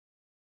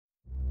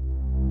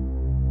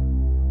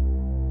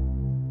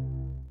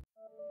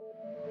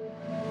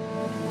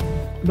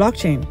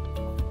Blockchain,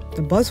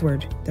 the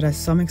buzzword that has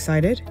some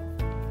excited,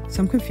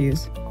 some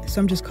confused, and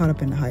some just caught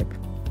up in the hype.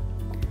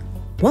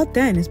 What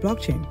then is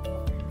blockchain?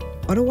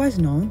 Otherwise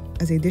known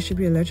as a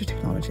distributed ledger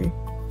technology.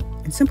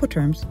 In simple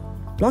terms,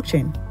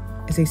 blockchain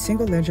is a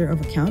single ledger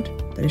of account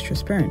that is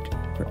transparent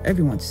for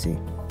everyone to see.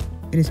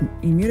 It is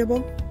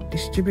immutable,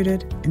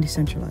 distributed, and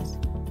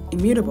decentralized.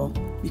 Immutable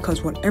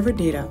because whatever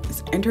data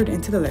is entered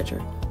into the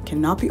ledger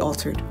cannot be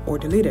altered or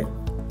deleted.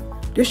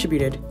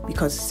 Distributed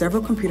because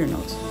several computer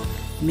nodes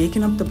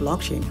making up the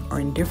blockchain are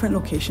in different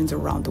locations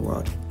around the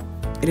world.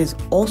 It is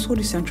also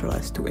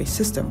decentralized through a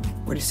system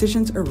where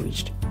decisions are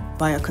reached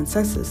via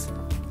consensus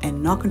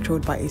and not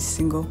controlled by a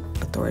single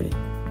authority.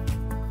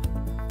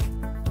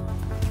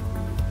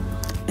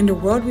 In the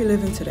world we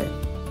live in today,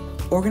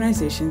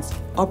 organizations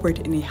operate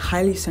in a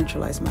highly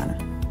centralized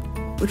manner,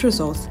 which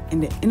results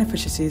in the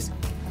inefficiencies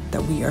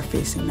that we are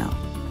facing now.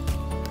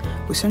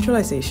 With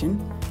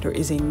centralization, there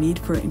is a need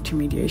for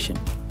intermediation,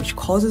 which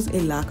causes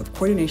a lack of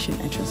coordination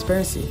and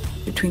transparency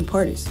between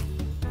parties,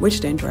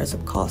 which then drives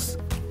up costs.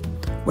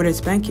 Whether it's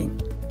banking,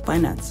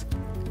 finance,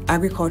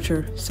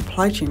 agriculture,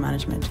 supply chain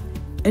management,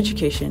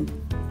 education,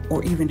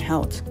 or even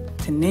health,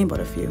 to name but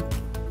a few,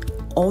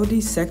 all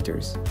these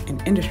sectors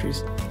and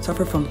industries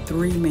suffer from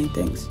three main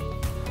things: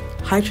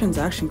 high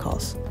transaction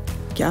costs,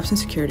 gaps in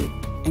security,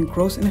 and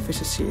gross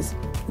inefficiencies,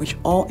 which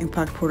all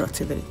impact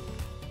productivity.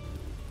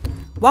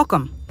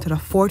 Welcome to the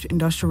Fourth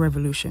Industrial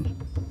Revolution,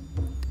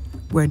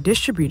 where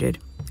distributed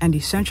and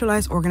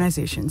decentralized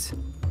organizations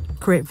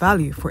create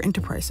value for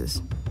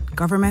enterprises,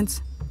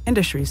 governments,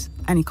 industries,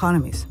 and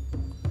economies.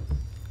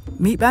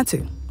 Meet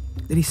Bantu,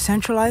 the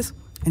decentralized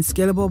and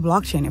scalable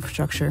blockchain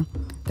infrastructure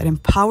that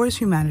empowers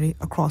humanity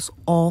across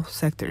all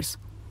sectors.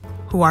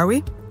 Who are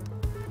we?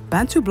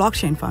 Bantu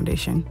Blockchain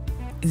Foundation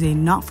is a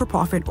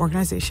not-for-profit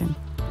organization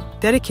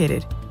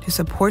dedicated to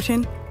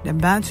supporting the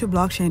Bantu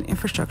blockchain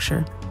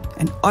infrastructure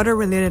and other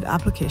related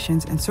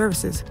applications and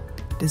services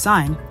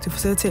designed to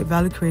facilitate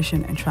value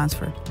creation and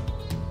transfer,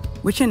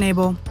 which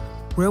enable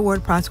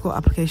real-world practical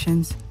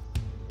applications,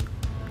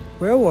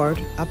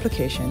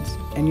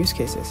 and use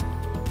cases.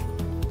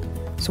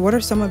 So what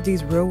are some of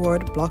these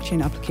real-world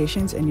blockchain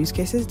applications and use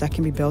cases that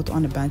can be built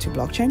on the Bantu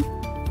blockchain?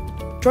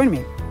 Join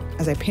me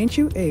as I paint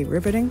you a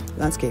riveting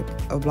landscape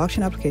of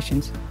blockchain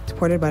applications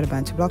supported by the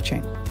Bantu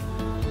blockchain.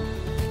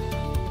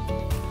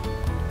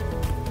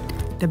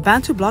 The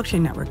Bantu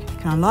blockchain network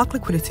can unlock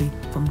liquidity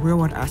from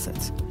real-world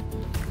assets.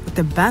 With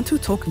the Bantu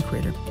token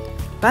creator,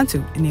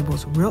 Bantu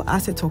enables real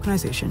asset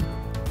tokenization,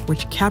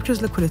 which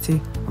captures liquidity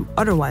from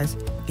otherwise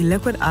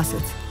illiquid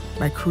assets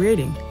by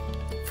creating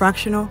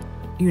fractional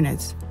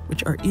units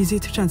which are easy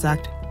to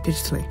transact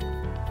digitally.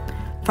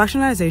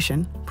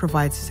 Fractionalization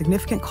provides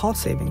significant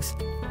cost savings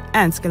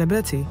and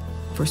scalability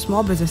for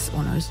small business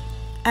owners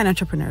and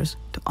entrepreneurs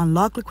to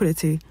unlock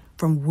liquidity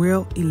from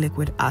real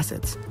illiquid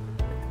assets,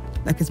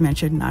 like as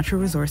mentioned, natural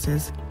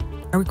resources,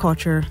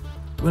 agriculture,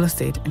 real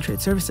estate, and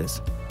trade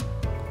services.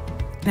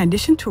 In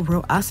addition to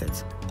real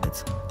assets,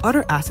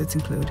 other assets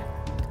include,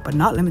 but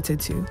not limited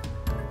to,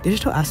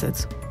 digital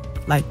assets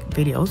like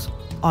videos,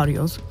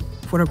 audios,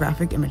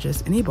 photographic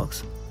images, and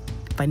ebooks,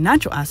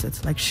 financial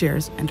assets like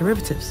shares and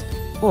derivatives,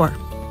 or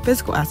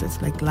physical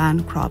assets like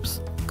land, crops,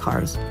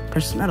 cars,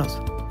 precious metals.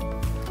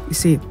 You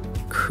see,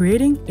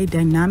 creating a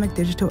dynamic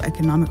digital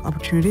economic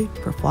opportunity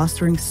for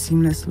fostering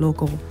seamless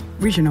local,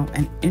 regional,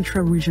 and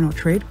intra-regional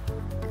trade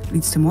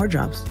leads to more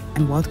jobs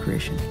and wealth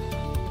creation.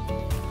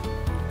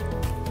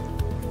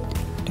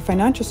 The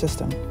financial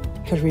system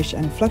has reached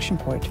an inflection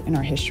point in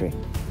our history,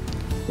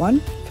 one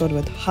filled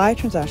with high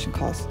transaction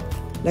costs,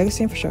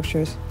 legacy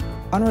infrastructures,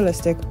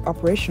 unrealistic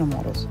operational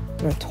models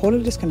that are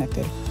totally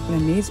disconnected from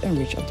the needs and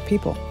reach of the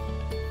people.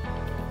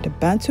 The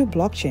Bantu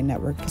blockchain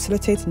network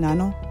facilitates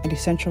nano and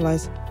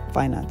decentralized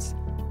finance.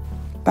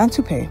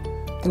 Bantu Pay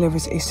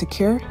delivers a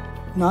secure,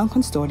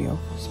 non-custodial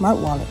smart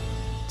wallet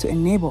to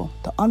enable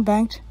the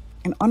unbanked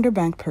and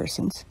underbanked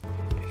persons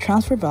to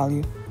transfer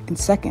value in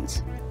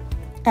seconds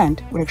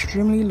and with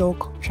extremely low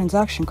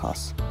transaction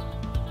costs,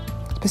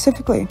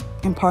 specifically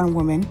empowering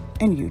women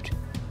and youth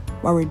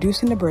while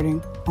reducing the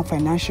burden on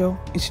financial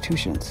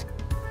institutions.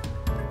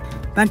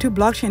 Bantu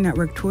blockchain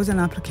network tools and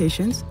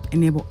applications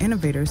enable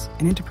innovators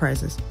and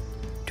enterprises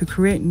to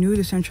create new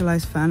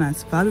decentralized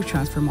finance value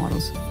transfer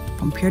models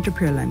from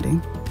peer-to-peer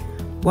lending,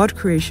 wealth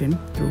creation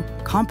through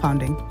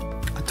compounding,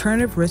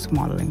 alternative risk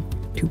modeling,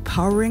 to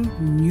powering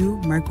new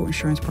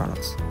microinsurance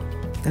products.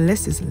 The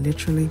list is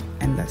literally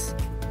endless.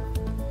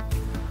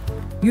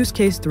 Use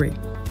case 3,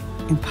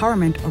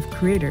 empowerment of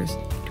creators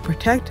to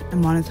protect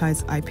and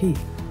monetize IP,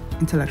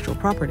 intellectual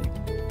property.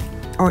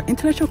 Our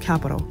intellectual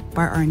capital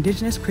by our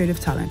indigenous creative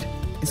talent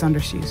is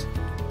under siege.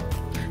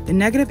 The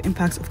negative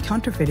impacts of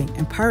counterfeiting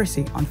and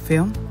piracy on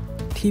film,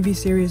 TV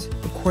series,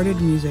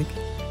 recorded music,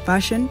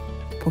 fashion,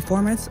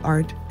 performance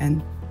art,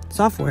 and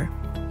software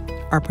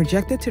are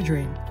projected to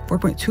drain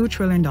 $4.2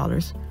 trillion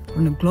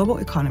from the global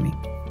economy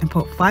and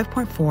put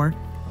 5.4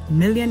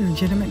 million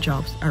legitimate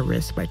jobs at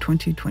risk by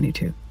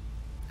 2022,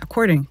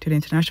 according to the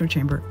International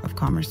Chamber of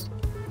Commerce.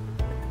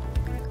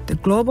 The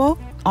global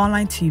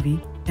online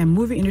TV and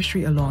movie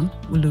industry alone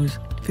will lose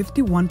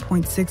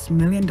 $51.6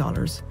 million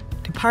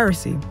to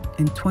piracy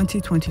in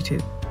 2022.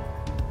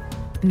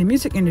 In the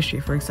music industry,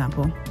 for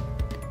example,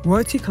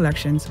 royalty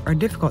collections are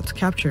difficult to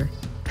capture,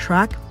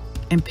 track,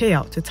 and pay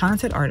out to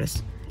talented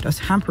artists, thus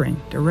hampering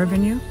their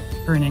revenue,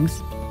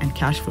 earnings, and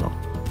cash flow.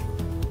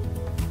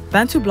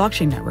 Bantu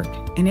Blockchain Network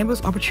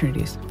enables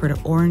opportunities for the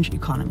orange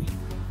economy,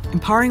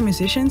 empowering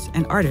musicians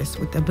and artists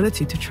with the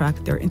ability to track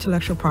their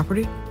intellectual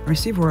property and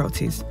receive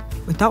royalties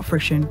without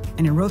friction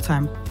and in real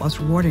time whilst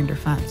rewarding their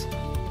fans.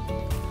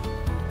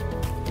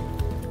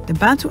 The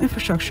Bantu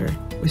infrastructure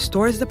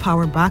restores the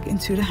power back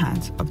into the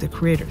hands of the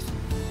creators,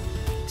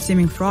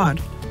 stemming fraud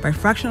by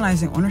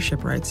fractionalizing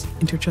ownership rights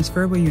into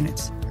transferable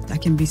units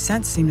that can be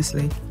sent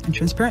seamlessly and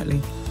transparently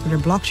through their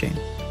blockchain,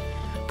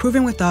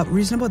 proving without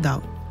reasonable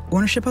doubt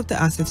ownership of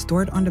the assets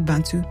stored on the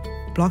Bantu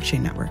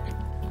Blockchain Network.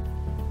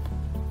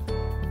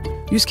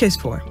 Use case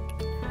 4,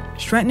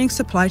 strengthening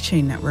supply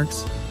chain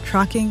networks,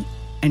 tracking,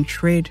 and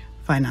trade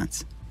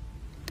finance.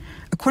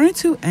 According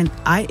to an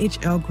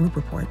IHL Group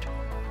report,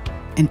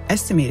 an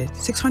estimated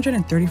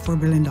 $634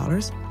 billion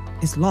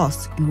is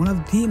lost in one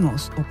of the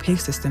most opaque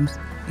systems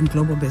in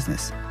global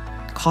business,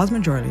 caused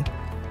majorly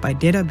by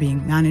data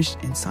being managed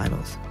in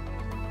silos.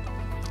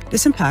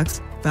 This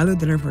impacts value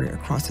delivery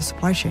across the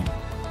supply chain.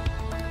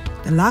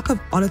 The lack of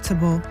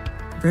auditable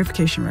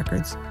verification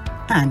records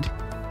and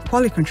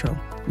quality control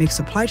makes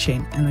supply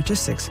chain and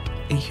logistics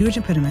a huge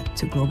impediment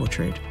to global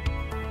trade.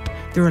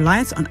 The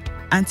reliance on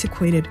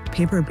antiquated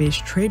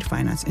paper-based trade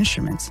finance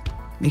instruments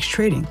makes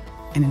trading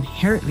an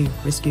inherently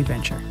risky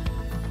venture.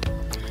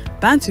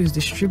 Bantu's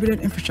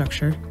distributed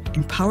infrastructure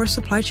empowers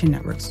supply chain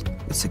networks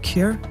with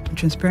secure and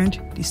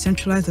transparent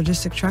decentralized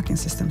logistic tracking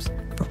systems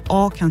for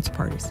all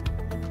counterparties.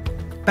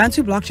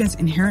 Bantu Blockchain's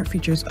inherent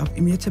features of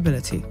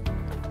immutability,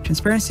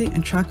 transparency,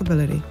 and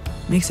trackability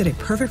makes it a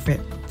perfect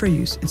fit for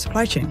use in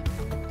supply chain,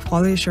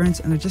 quality assurance,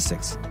 and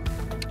logistics.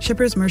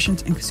 Shippers,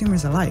 merchants, and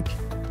consumers alike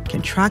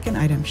can track an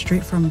item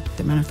straight from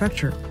the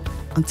manufacturer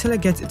until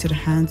it gets into the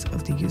hands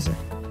of the user.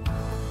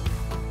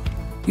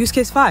 Use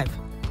case 5,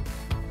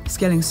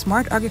 scaling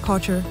smart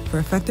agriculture for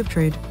effective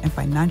trade and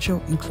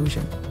financial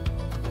inclusion.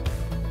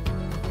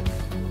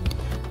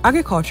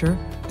 Agriculture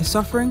is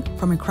suffering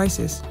from a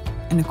crisis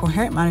in the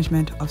coherent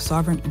management of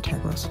sovereign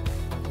integrals.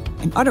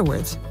 In other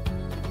words,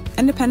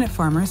 independent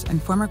farmers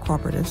and farmer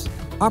cooperatives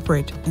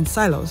operate in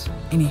silos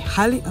in a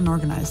highly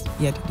unorganized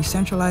yet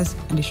decentralized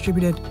and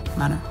distributed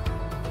manner,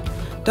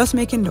 thus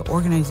making the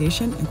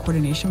organization and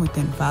coordination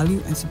within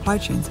value and supply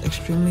chains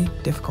extremely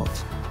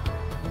difficult.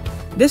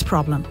 This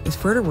problem is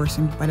further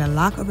worsened by the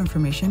lack of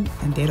information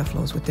and data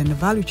flows within the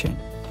value chain.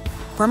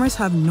 Farmers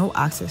have no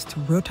access to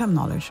real-time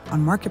knowledge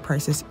on market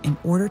prices in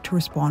order to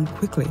respond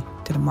quickly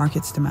to the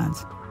market's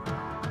demands.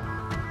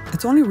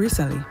 It's only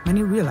recently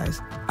many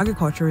realize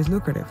agriculture is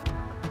lucrative.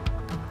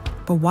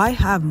 But why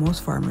have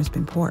most farmers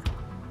been poor?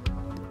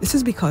 This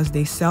is because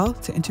they sell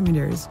to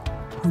intermediaries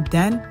who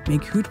then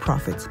make huge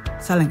profits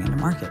selling in the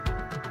market.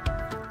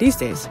 These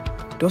days,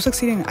 those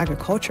succeeding in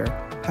agriculture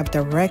have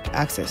direct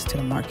access to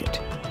the market.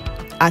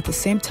 At the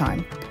same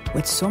time,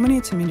 with so many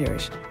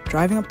intermediaries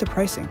driving up the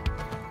pricing,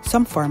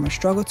 some farmers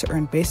struggle to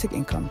earn basic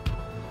income,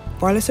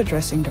 far less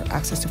addressing their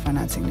access to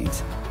financing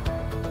needs.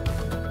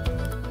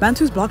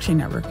 Bantu's blockchain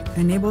network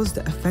enables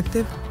the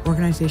effective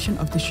organization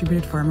of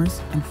distributed farmers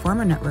and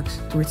farmer networks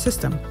through its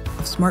system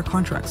of smart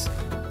contracts,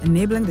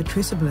 enabling the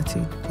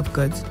traceability of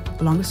goods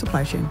along the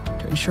supply chain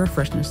to ensure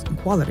freshness and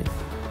quality.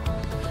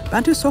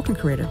 Bantu's token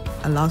creator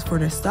allows for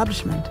the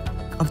establishment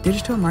of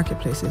digital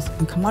marketplaces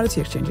and commodity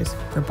exchanges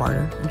for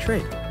barter and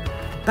trade.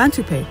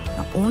 Bantu Pay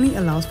not only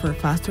allows for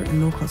faster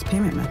and low-cost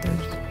payment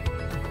methods,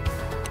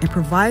 it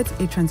provides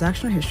a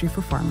transactional history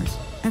for farmers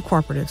and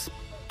cooperatives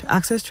to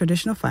access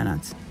traditional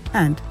finance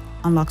and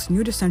unlocks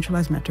new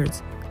decentralized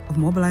methods of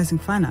mobilizing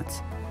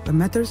finance with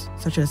methods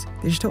such as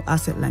digital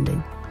asset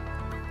lending,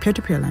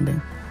 peer-to-peer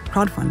lending,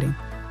 crowdfunding,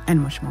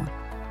 and much more.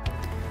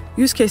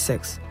 Use case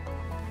 6,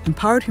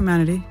 empowered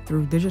humanity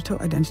through digital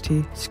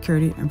identity,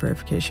 security, and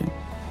verification.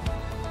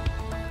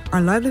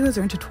 Our livelihoods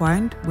are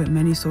intertwined with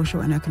many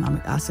social and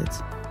economic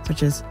assets,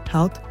 such as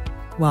health,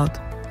 wealth,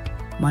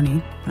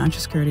 money,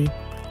 financial security,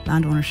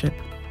 land ownership,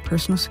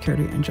 personal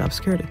security, and job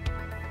security.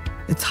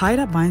 The tie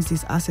that binds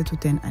these assets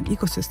within an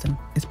ecosystem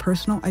is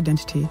personal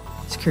identity,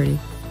 security,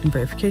 and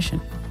verification.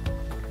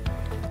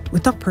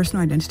 Without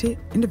personal identity,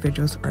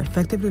 individuals are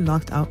effectively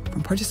locked out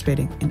from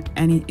participating in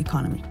any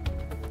economy.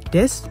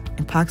 This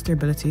impacts their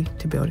ability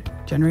to build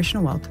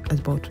generational wealth as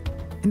both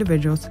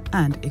individuals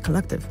and a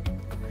collective,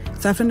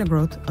 stifling the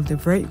growth of the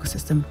very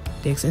ecosystem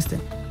they exist in.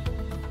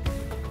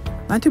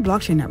 Bantu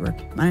Blockchain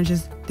Network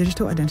manages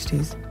digital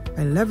identities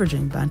by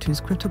leveraging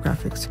Bantu's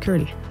cryptographic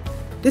security.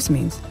 This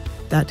means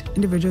that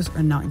individuals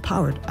are now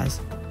empowered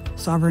as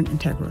sovereign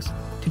integrals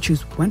to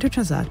choose when to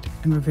transact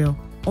and reveal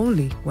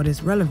only what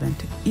is relevant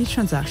to each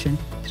transaction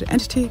to the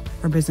entity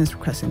or business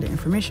requesting the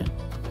information.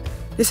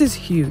 This is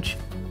huge,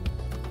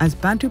 as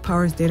Bantu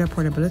powers data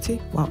portability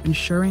while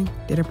ensuring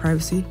data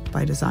privacy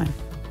by design.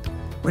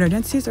 Where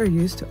identities are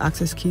used to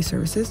access key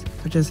services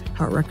such as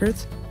health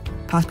records,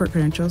 passport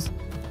credentials,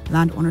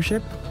 land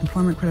ownership,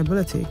 employment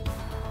credibility,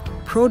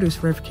 produce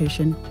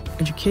verification,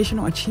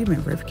 educational achievement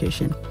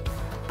verification,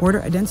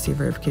 border identity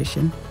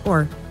verification,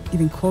 or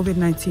even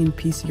COVID-19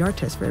 PCR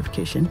test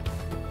verification.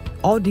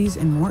 All these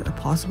and more are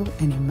possible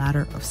in a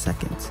matter of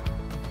seconds.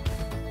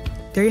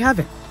 There you have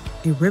it,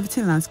 a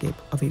riveting landscape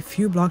of a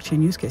few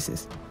blockchain use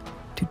cases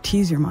to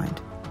tease your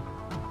mind.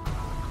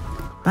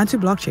 Bantu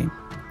Blockchain,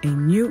 a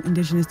new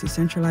indigenous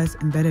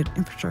decentralized embedded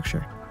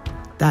infrastructure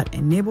that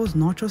enables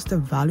not just the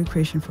value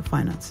creation for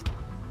finance,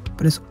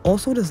 but is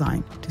also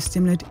designed to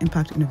stimulate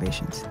impact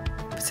innovations,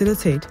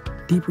 facilitate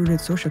deep-rooted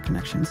social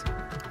connections,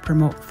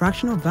 promote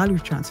fractional value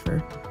transfer,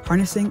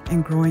 harnessing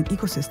and growing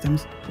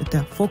ecosystems with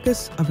the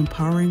focus of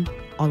empowering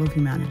all of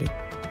humanity.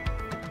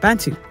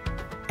 Bantu,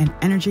 an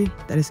energy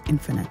that is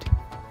infinite.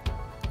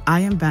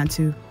 I am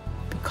Bantu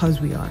because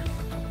we are.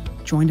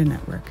 Join the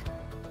network.